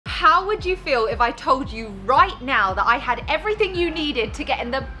How would you feel if I told you right now that I had everything you needed to get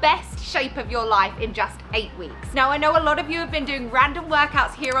in the best shape of your life in just 8 weeks? Now, I know a lot of you have been doing random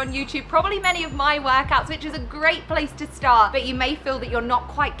workouts here on YouTube, probably many of my workouts, which is a great place to start, but you may feel that you're not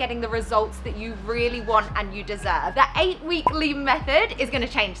quite getting the results that you really want and you deserve. The 8-week lean method is gonna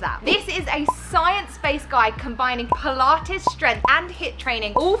change that. This is a science-based guide combining Pilates, strength, and HIIT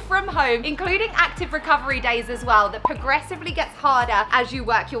training, all from home, including active recovery days as well, that progressively gets harder as you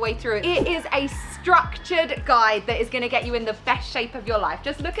work your way through it. It is a structured guide that is gonna get you in the best shape of your life.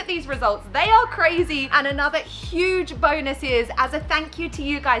 Just look at these results. They are crazy. And another huge bonus is, as a thank you to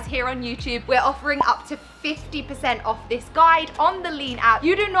you guys here on YouTube, we're offering up to 50% off this guide on the Lean app.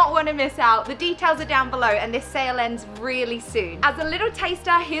 You do not want to miss out. The details are down below and this sale ends really soon. As a little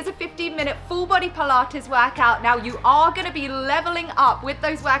taster, here's a 15-minute full body Pilates workout. Now you are going to be leveling up with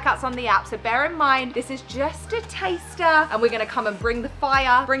those workouts on the app, so bear in mind this is just a taster and we're going to come and bring the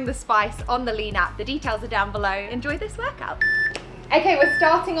fire, bring the spice on the Lean app. The details are down below. Enjoy this workout. Okay, we're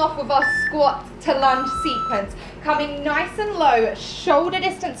starting off with our squat to lunge sequence. Coming nice and low, shoulder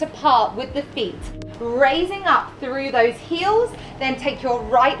distance apart with the feet. Raising up through those heels, then take your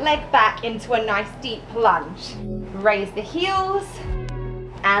right leg back into a nice deep lunge. Raise the heels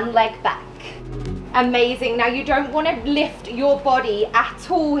and leg back. Amazing. Now you don't want to lift your body at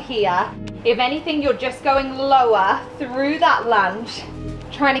all here. If anything, you're just going lower through that lunge,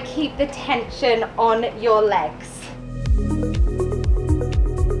 trying to keep the tension on your legs.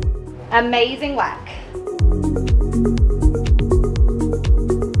 Amazing work.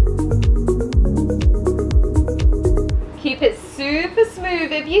 Keep it super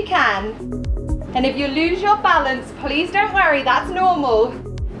smooth if you can. And if you lose your balance, please don't worry, that's normal.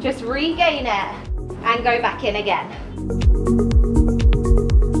 Just regain it and go back in again.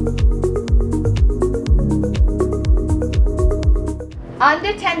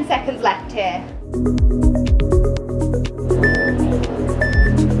 Under 10 seconds left here.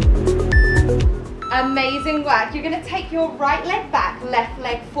 Amazing work. You're going to take your right leg back, left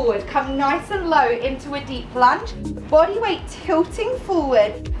leg forward. Come nice and low into a deep lunge. Body weight tilting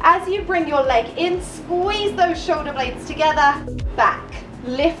forward. As you bring your leg in, squeeze those shoulder blades together. Back.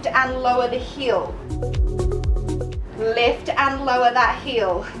 Lift and lower the heel. Lift and lower that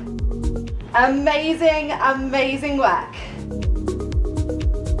heel. Amazing, amazing work.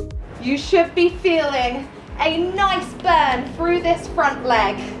 You should be feeling a nice burn through this front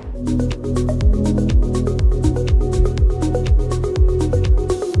leg.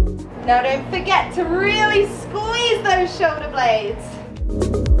 Now don't forget to really squeeze those shoulder blades.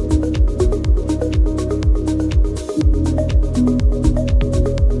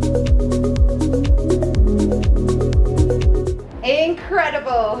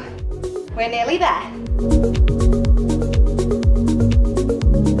 Incredible. We're nearly there.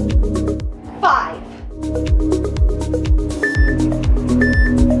 5.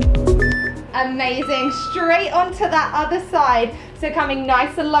 Amazing. Straight onto that other side. So coming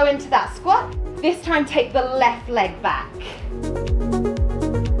nice and low into that squat. This time take the left leg back.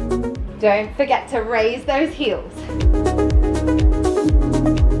 Don't forget to raise those heels.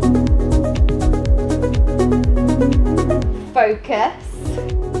 Focus.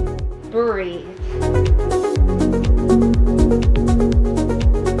 Breathe.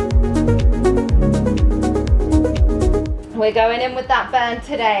 We're going in with that burn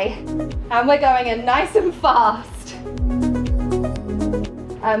today. And we're going in nice and fast.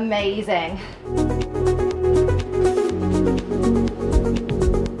 Amazing.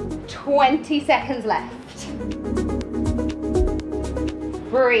 20 seconds left.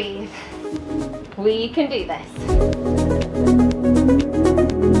 Breathe. We can do this.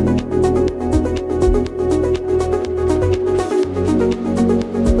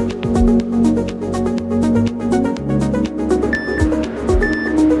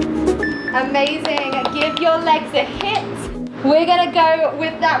 Amazing. Give your legs a hit. We're gonna go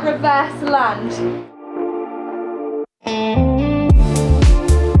with that reverse lunge.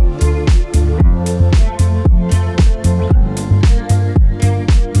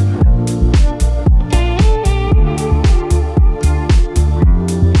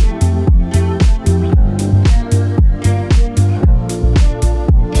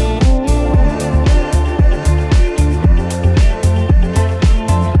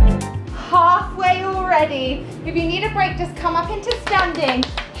 If you need a break, just come up into standing,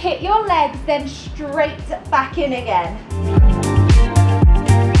 hit your legs, then straight back in again.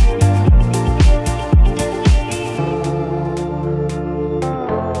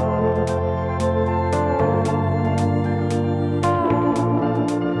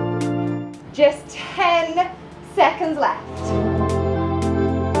 Just 10 seconds left.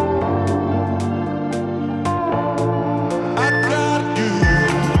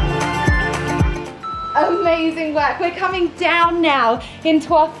 work. We're coming down now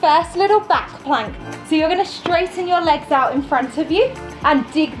into our first little back plank. So you're gonna straighten your legs out in front of you and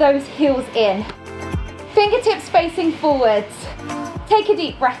dig those heels in. Fingertips facing forwards. Take a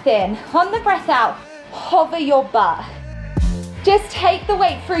deep breath in. On the breath out, hover your butt. Just take the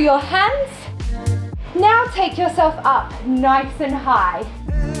weight through your hands. Now take yourself up nice and high.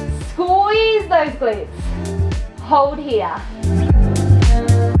 Squeeze those glutes. Hold here.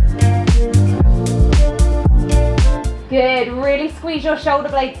 Good, really squeeze your shoulder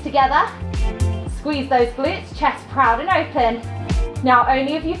blades together. Squeeze those glutes, chest proud and open. Now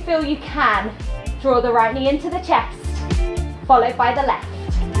only if you feel you can, draw the right knee into the chest, followed by the left.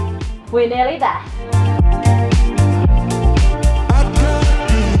 We're nearly there.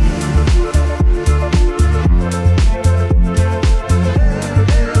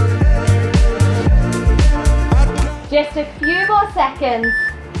 Just a few more seconds.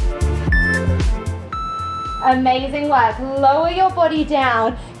 Amazing work. Lower your body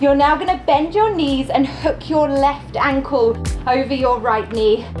down. You're now going to bend your knees and hook your left ankle over your right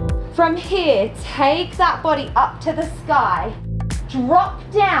knee. From here, take that body up to the sky. Drop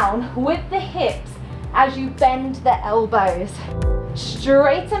down with the hips as you bend the elbows.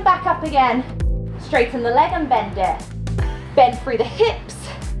 Straighten back up again. Straighten the leg and bend it. Bend through the hips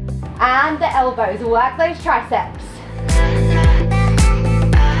and the elbows. Work those triceps.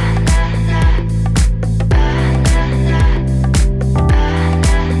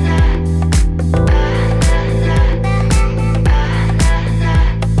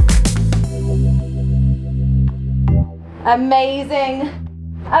 Amazing,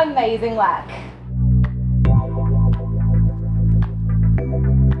 amazing work.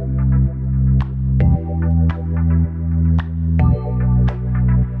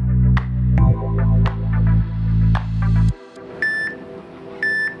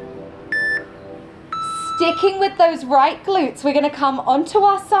 Sticking with those right glutes, we're going to come onto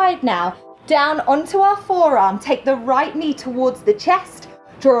our side now, down onto our forearm. Take the right knee towards the chest,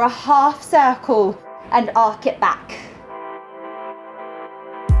 draw a half circle and arc it back.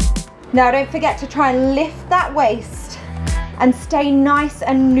 Now don't forget to try and lift that waist and stay nice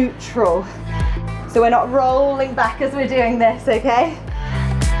and neutral. So we're not rolling back as we're doing this, okay?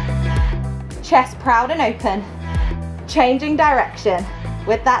 Chest proud and open. Changing direction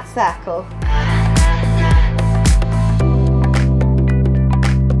with that circle.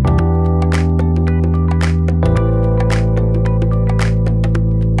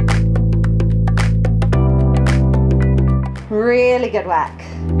 Really good work.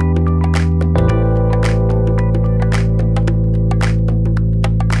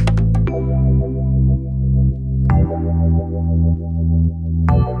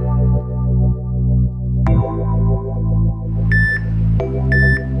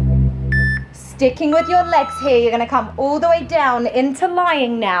 Sticking with your legs here, you're going to come all the way down into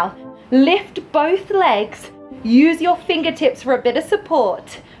lying now. Lift both legs. Use your fingertips for a bit of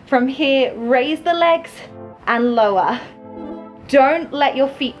support. From here, raise the legs and lower. Don't let your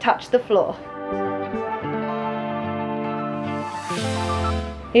feet touch the floor.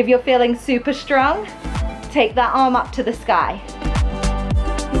 If you're feeling super strong, take that arm up to the sky.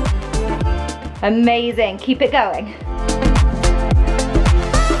 Amazing, keep it going.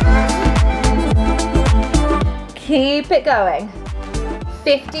 Keep it going.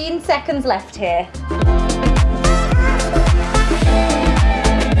 15 seconds left here.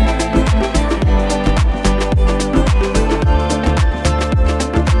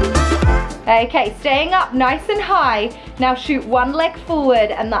 Okay, staying up nice and high. Now shoot one leg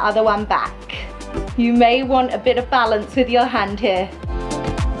forward and the other one back. You may want a bit of balance with your hand here.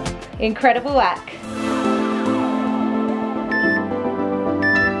 Incredible work.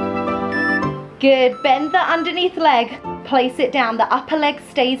 Good, bend the underneath leg, place it down. The upper leg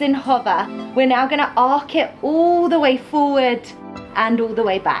stays in hover. We're now gonna arc it all the way forward and all the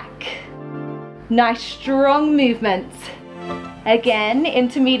way back. Nice strong movements. Again,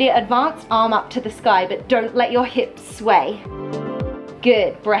 intermediate advanced, arm up to the sky, but don't let your hips sway.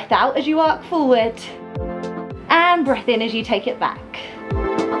 Good, breath out as you arc forward and breath in as you take it back.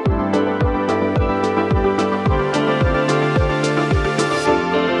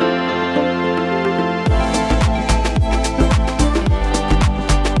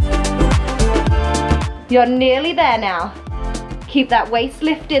 You're nearly there now. Keep that waist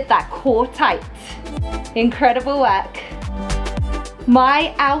lifted, that core tight. Incredible work.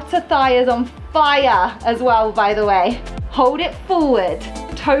 My outer thigh is on fire as well, by the way. Hold it forward,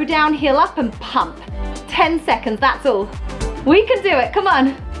 toe down, heel up and pump. 10 seconds, that's all. We can do it, come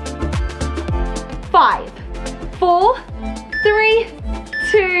on. 5, 4, 3,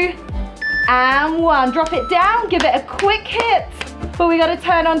 2, and 1. Drop it down, give it a quick hit. But we gotta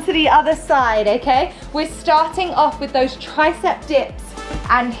turn onto the other side, okay? We're starting off with those tricep dips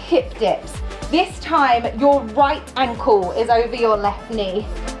and hip dips. This time, your right ankle is over your left knee.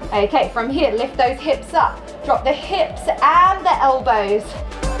 Okay, from here, lift those hips up. Drop the hips and the elbows.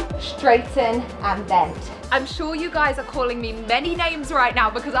 Straighten and bend. I'm sure you guys are calling me many names right now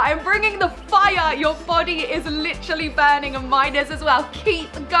because I am bringing the fire. Your body is literally burning and mine is as well.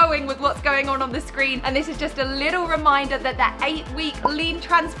 Keep going with what's going on the screen. And this is just a little reminder that the 8-week lean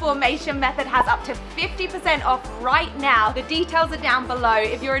transformation method has up to 50% off right now. The details are down below.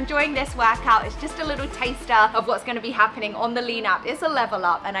 If you're enjoying this workout, it's just a little taster of what's going to be happening on the lean app. It's a level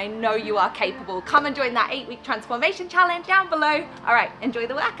up and I know you are capable. Come and join that 8-week transformation challenge down below. All right, enjoy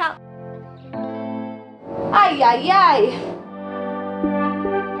the workout. Ay, ay, ay.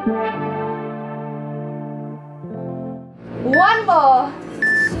 One more.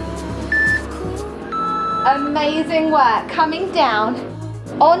 Amazing work. Coming down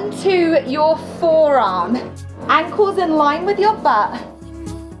onto your forearm. Ankles in line with your butt.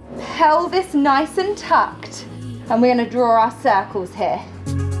 Pelvis nice and tucked. And we're going to draw our circles here.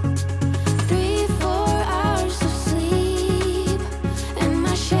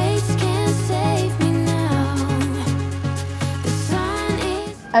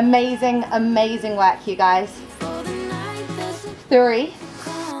 Amazing, amazing work, you guys. 3,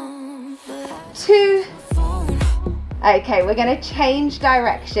 2. Okay, we're gonna change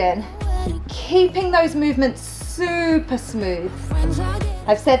direction. Keeping those movements super smooth.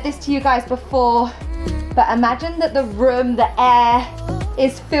 I've said this to you guys before, but imagine that the room, the air,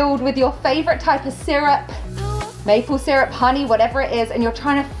 is filled with your favorite type of syrup, maple syrup, honey, whatever it is, and you're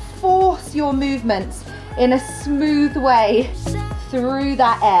trying to force your movements in a smooth way through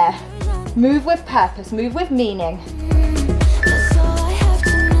that air. Move with purpose, move with meaning.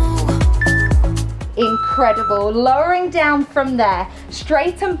 Incredible. Lowering down from there.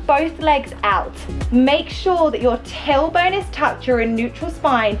 Straighten both legs out. Make sure that your tailbone is tucked, you're in neutral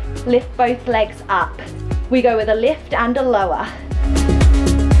spine. Lift both legs up. We go with a lift and a lower.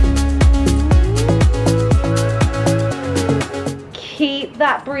 Keep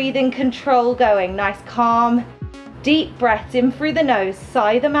that breathing control going. Nice, calm, deep breaths in through the nose,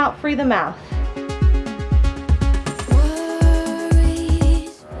 sigh them out through the mouth.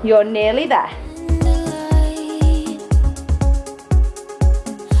 You're nearly there.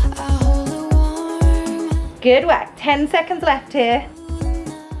 Good work. 10 seconds left here.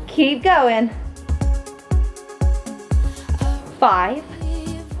 Keep going. 5,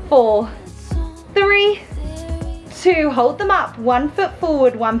 4, 3, 2. Hold them up. 1 foot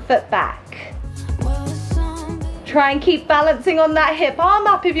forward, 1 foot back. Try and keep balancing on that hip. Arm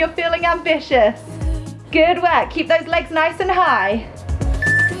up if you're feeling ambitious. Good work. Keep those legs nice and high.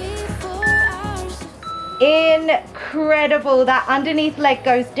 Incredible. That underneath leg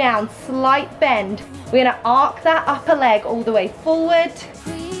goes down. Slight bend. We're going to arc that upper leg all the way forward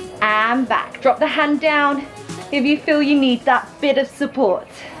and back. Drop the hand down if you feel you need that bit of support.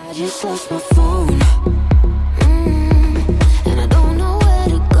 I just lost my phone. And I don't know where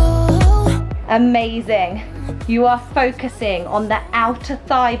to go. Amazing. You are focusing on the outer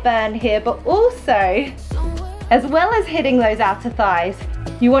thigh burn here, but also, as well as hitting those outer thighs,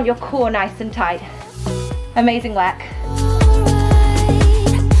 you want your core nice and tight. Amazing work.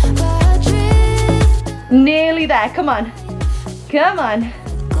 Nearly there, come on. Come on.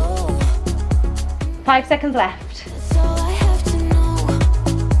 5 seconds left.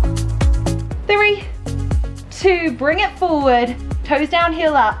 3, 2, bring it forward. Toes down,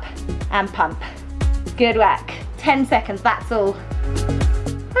 heel up, and pump. Good work. 10 seconds, that's all.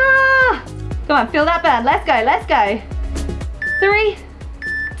 Ah, come on, feel that burn. Let's go, let's go. 3,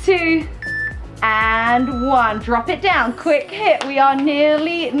 2, and 1. Drop it down, quick hit. We are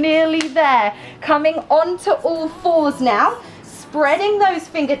nearly there. Coming onto all fours now, spreading those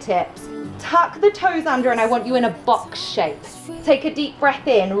fingertips. Tuck the toes under and I want you in a box shape. Take a deep breath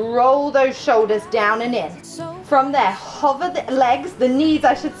in, roll those shoulders down and in. From there, hover the legs, the knees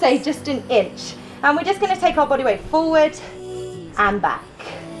I should say, just an inch. And we're just gonna take our body weight forward and back.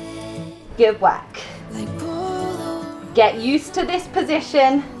 Good work. Get used to this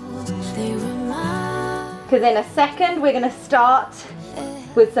position, because in a second we're gonna start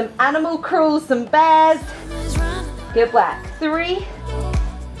with some animal crawls, some bears. Good work. 3,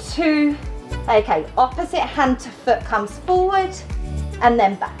 2, okay, opposite hand to foot comes forward and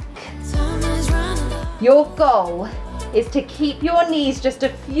then back. Your goal is to keep your knees just a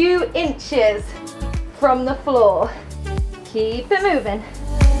few inches from the floor. Keep it moving.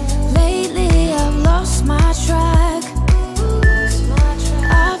 Lately I've lost my track.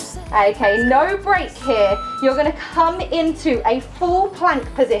 Okay, no break here. You're gonna come into a full plank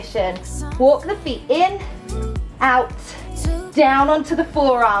position. Walk the feet in, out, down onto the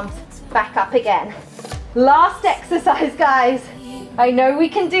forearms, back up again. Last exercise, guys. I know we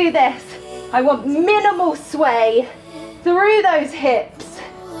can do this. I want minimal sway through those hips.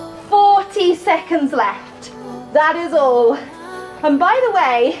 40 seconds left. That is all. And by the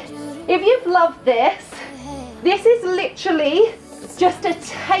way, if you've loved this, this is literally just a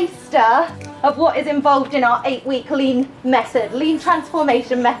taster of what is involved in our 8-week lean method, lean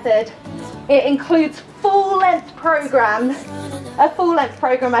transformation method. It includes a full length program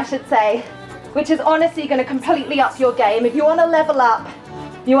I should say, which is honestly going to completely up your game. If you want to level up,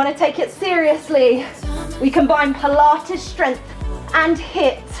 you want to take it seriously, we combine Pilates strength and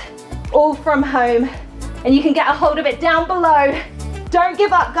HIIT all from home, and you can get a hold of it down below. Don't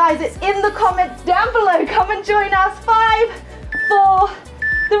give up, guys. It's in the comments down below. Come and join us. 5, 4,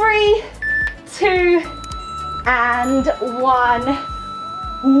 3, 2, and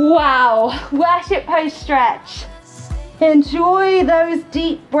 1. Wow. Worship pose stretch. Enjoy those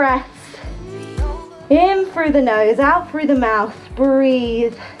deep breaths. In through the nose, out through the mouth.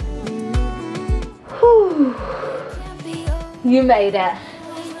 Breathe. Whew. You made it.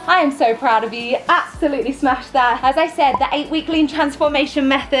 I am so proud of you. You absolutely smashed that. As I said, the 8-week lean transformation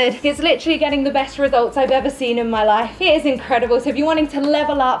method is literally getting the best results I've ever seen in my life. It is incredible. So if you're wanting to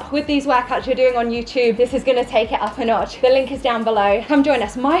level up with these workouts you're doing on YouTube, this is gonna take it up a notch. The link is down below. Come join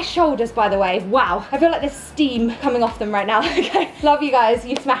us. My shoulders, by the way, wow. I feel like there's steam coming off them right now. Okay, love you guys.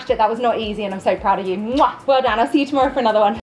 You smashed it. That was not easy and I'm so proud of you. Mwah. Well done. I'll see you tomorrow for another one.